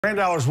Grant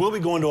dollars will be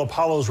going to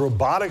Apollo's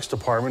robotics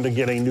department to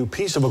get a new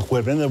piece of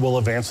equipment that will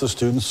advance the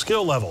students'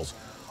 skill levels.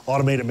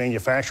 Automated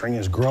manufacturing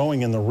is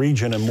growing in the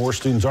region and more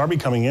students are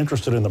becoming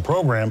interested in the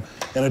program,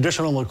 and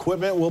additional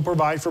equipment will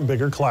provide for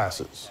bigger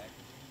classes.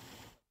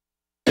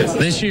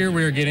 This year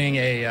we are getting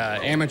a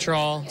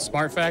Amatrol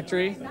Smart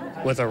Factory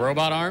with a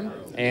robot arm,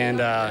 and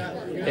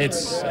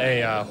it's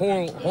a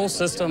whole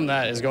system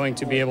that is going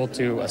to be able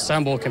to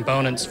assemble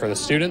components for the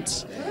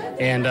students,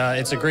 and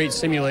it's a great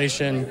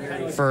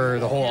simulation for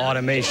the whole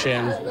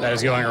automation that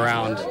is going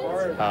around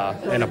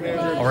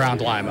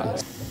around Lima.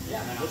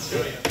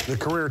 The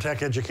Career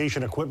Tech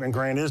Education Equipment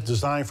Grant is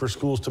designed for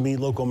schools to meet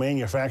local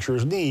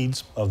manufacturers'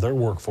 needs of their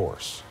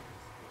workforce.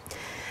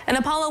 And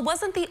Apollo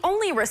wasn't the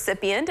only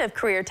recipient of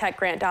Career Tech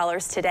grant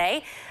dollars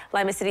today.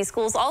 Lima City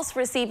Schools also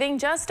receiving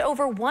just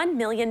over $1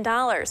 million.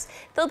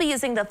 They'll be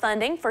using the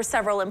funding for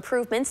several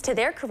improvements to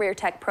their Career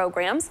Tech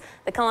programs.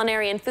 The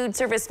Culinary and Food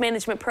Service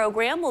Management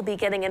program will be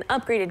getting an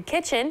upgraded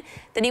kitchen.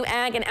 The new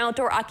Ag and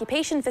Outdoor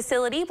Occupation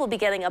facility will be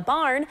getting a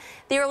barn.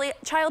 The Early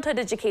Childhood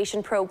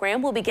Education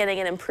program will be getting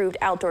an improved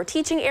outdoor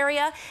teaching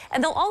area.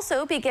 And they'll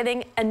also be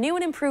getting a new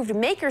and improved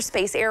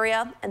makerspace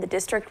area. And the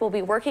district will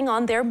be working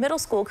on their middle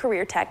school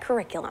Career Tech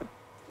curriculum.